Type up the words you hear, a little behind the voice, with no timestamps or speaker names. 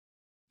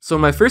So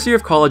in my first year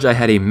of college, I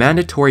had a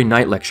mandatory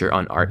night lecture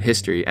on art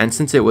history, and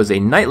since it was a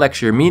night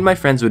lecture, me and my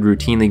friends would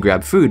routinely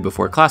grab food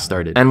before class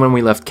started. And when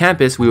we left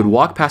campus, we would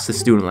walk past the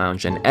student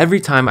lounge, and every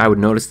time I would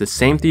notice the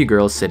same 3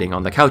 girls sitting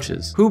on the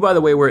couches, who by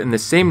the way were in the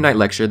same night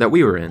lecture that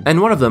we were in.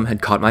 And one of them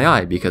had caught my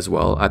eye because,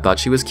 well, I thought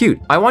she was cute.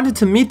 I wanted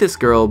to meet this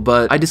girl,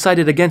 but I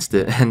decided against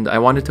it, and I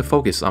wanted to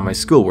focus on my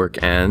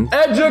schoolwork and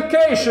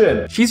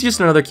education! She's just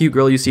another cute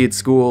girl you see at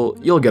school.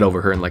 You'll get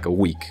over her in like a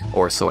week,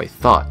 or so I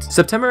thought.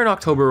 September and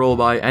October roll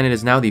by, and it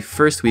is now the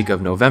first week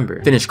of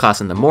November. Finish class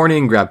in the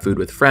morning, grab food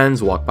with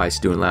friends, walk by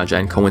student lounge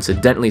and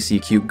coincidentally see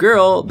cute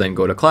girl, then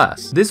go to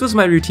class. This was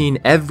my routine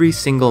every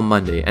single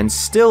Monday, and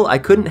still I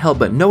couldn't help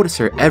but notice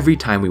her every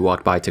time we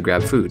walked by to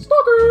grab food.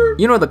 Stalker!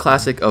 You know the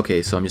classic,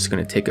 okay, so I'm just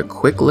gonna take a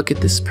quick look at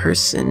this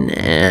person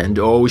and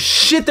oh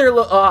shit, they're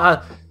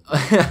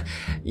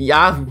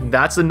yeah,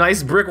 that's a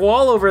nice brick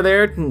wall over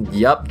there.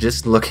 Yup,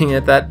 just looking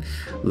at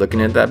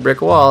that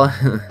brick wall.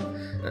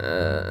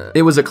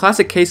 It was a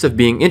classic case of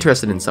being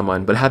interested in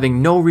someone, but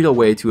having no real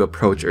way to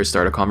approach or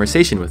start a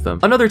conversation with them.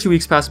 Another 2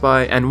 weeks pass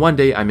by, and one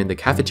day I'm in the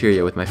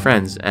cafeteria with my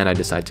friends, and I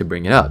decide to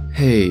bring it up.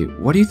 Hey,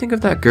 what do you think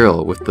of that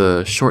girl with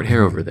the short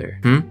hair over there?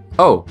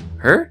 Oh,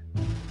 her?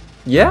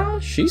 Yeah,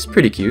 she's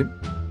pretty cute.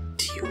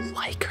 Do you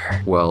like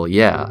her? Well,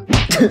 yeah.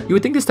 You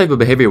would think this type of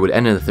behavior would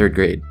end in the 3rd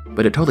grade,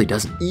 but it totally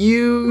doesn't.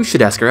 You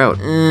should ask her out.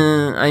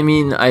 I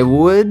mean, I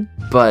would,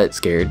 but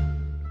scared.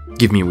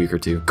 Give me a week or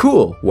 2.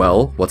 Cool,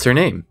 well, what's her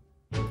name?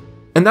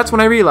 And that's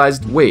when I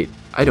realized, wait,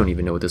 I don't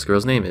even know what this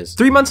girl's name is.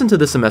 3 months into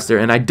the semester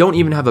and I don't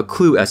even have a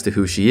clue as to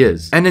who she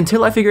is. And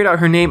until I figured out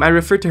her name, I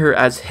referred to her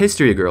as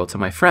History Girl to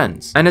my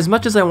friends. And as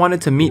much as I wanted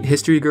to meet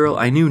History Girl,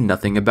 I knew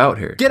nothing about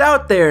her. Get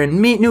out there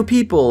and meet new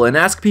people and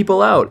ask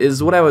people out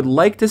is what I would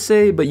like to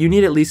say, but you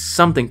need at least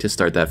something to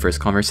start that first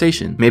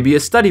conversation. Maybe a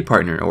study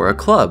partner or a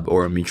club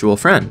or a mutual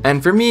friend.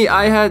 And for me,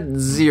 I had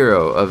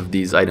 0 of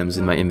these items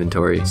in my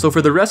inventory. So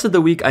for the rest of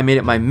the week, I made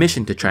it my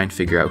mission to try and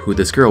figure out who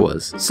this girl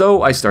was.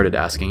 So I started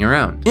asking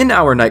around. In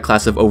our night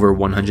class of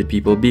over 100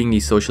 people, being the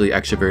socially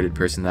extroverted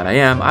person that I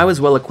am, I was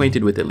well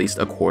acquainted with at least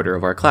a quarter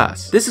of our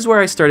class. This is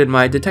where I started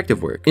my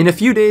detective work. In a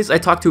few days, I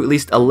talked to at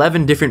least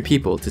 11 different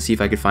people to see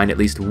if I could find at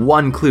least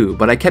one clue,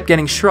 but I kept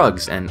getting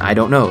shrugs and I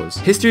don't knows.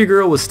 History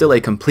Girl was still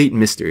a complete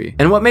mystery.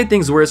 And what made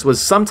things worse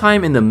was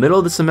sometime in the middle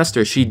of the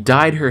semester, she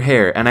dyed her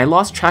hair and I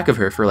lost track of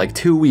her for like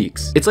 2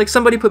 weeks. It's like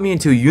somebody put me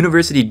into a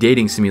university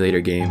dating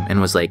simulator game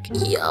and was like,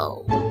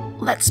 yo,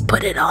 let's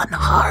put it on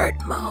hard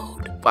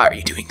mode. Why are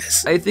you doing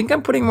this? I think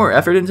I'm putting more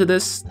effort into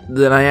this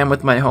than I am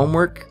with my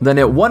homework. Then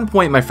at one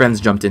point, my friends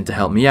jumped in to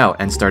help me out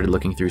and started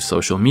looking through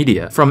social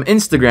media. From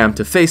Instagram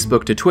to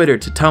Facebook to Twitter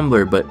to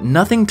Tumblr, but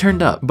nothing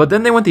turned up. But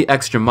then they went the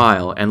extra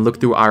mile and looked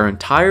through our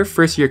entire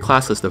first year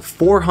class list of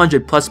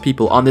 400 plus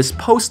people on this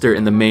poster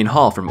in the main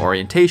hall from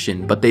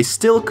orientation, but they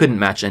still couldn't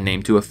match a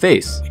name to a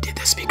face. We did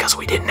this because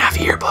we didn't have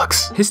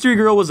yearbooks. History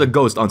Girl was a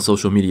ghost on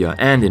social media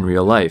and in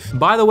real life.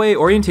 By the way,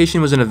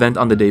 orientation was an event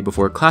on the day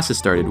before classes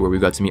started where we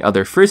got to meet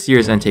other first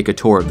years and take a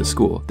tour of the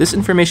school. This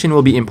information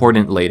will be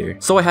important later.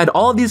 So I had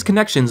all of these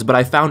connections, but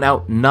I found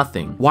out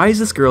nothing. Why is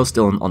this girl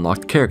still an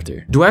unlocked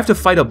character? Do I have to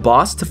fight a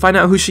boss to find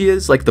out who she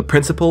is, like the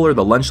principal or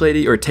the lunch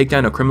lady, or take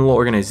down a criminal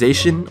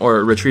organization,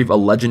 or retrieve a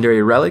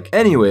legendary relic?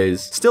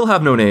 Anyways, still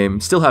have no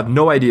name, still have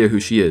no idea who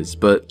she is,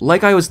 but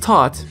like I was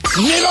taught,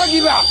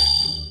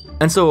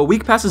 and so a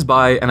week passes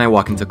by and I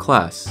walk into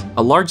class,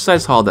 a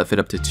large-sized hall that fit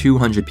up to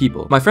 200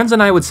 people. My friends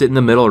and I would sit in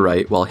the middle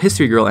right, while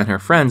History Girl and her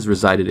friends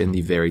resided in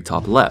the very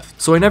top left.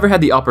 So I never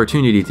had the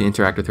opportunity to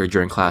interact with her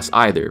during class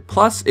either.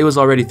 Plus, it was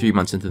already 3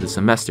 months into the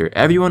semester.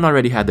 Everyone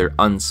already had their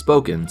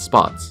unspoken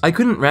spots. I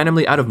couldn't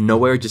randomly out of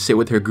nowhere just sit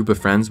with her group of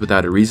friends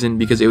without a reason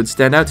because it would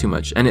stand out too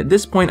much. And at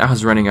this point, I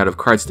was running out of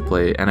cards to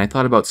play, and I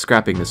thought about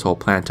scrapping this whole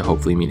plan to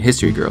hopefully meet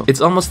History Girl.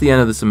 It's almost the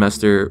end of the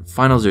semester,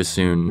 finals are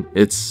soon,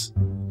 it's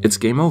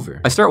game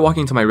over. I start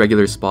walking to my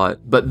regular spot,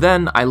 but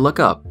then I look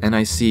up and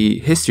I see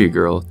History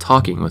Girl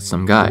talking with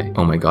some guy.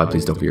 Oh my god,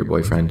 please don't be your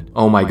boyfriend.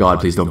 Oh my god,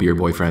 please don't be your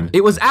boyfriend.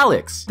 It was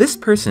Alex! This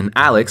person,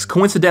 Alex,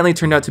 coincidentally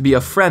turned out to be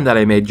a friend that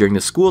I made during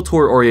the school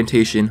tour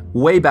orientation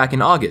way back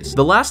in August.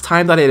 The last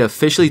time that I had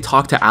officially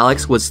talked to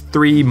Alex was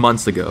 3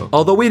 months ago.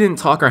 Although we didn't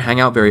talk or hang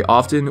out very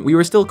often, we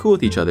were still cool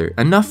with each other,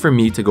 enough for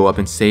me to go up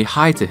and say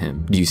hi to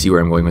him. Do you see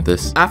where I'm going with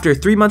this? After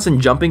 3 months and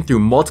jumping through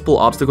multiple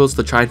obstacles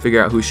to try and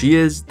figure out who she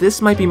is,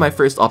 this might be my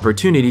first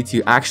opportunity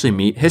to actually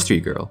meet History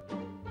Girl.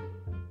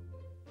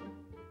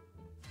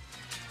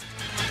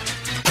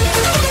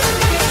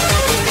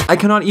 I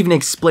cannot even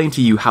explain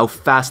to you how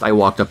fast I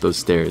walked up those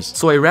stairs.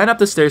 So I ran up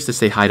the stairs to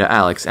say hi to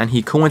Alex, and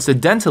he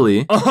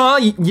coincidentally,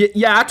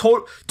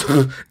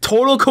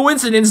 total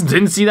coincidence,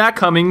 didn't see that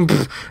coming,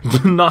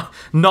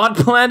 not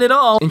planned at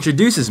all,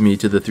 introduces me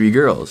to the 3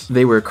 girls.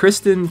 They were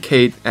Kristen,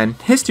 Kate,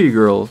 and History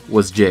Girl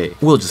was Jay.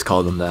 We'll just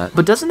call them that.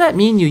 But doesn't that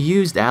mean you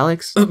used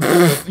Alex?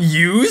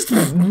 Used?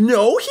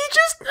 No,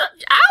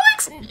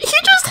 Alex, he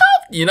just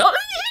helped, you know what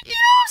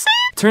I'm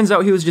saying? Turns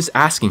out he was just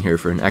asking her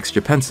for an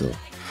extra pencil.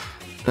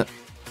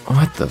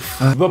 What the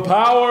fuck? The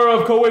power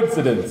of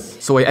coincidence.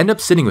 So I end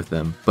up sitting with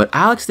them, but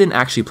Alex didn't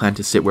actually plan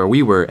to sit where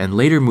we were and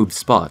later moved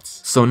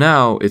spots. So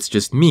now it's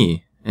just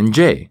me and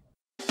Jay.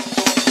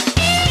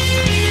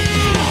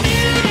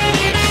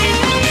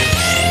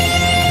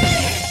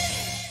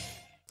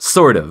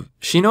 Sort of.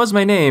 She knows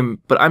my name,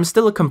 but I'm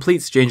still a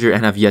complete stranger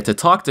and have yet to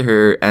talk to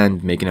her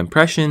and make an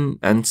impression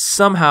and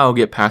somehow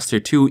get past her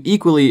two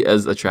equally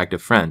as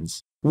attractive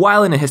friends,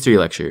 while in a history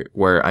lecture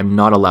where I'm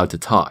not allowed to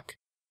talk.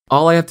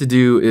 All I have to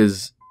do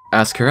is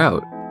ask her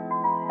out.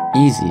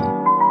 Easy.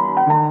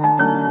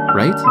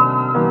 Right?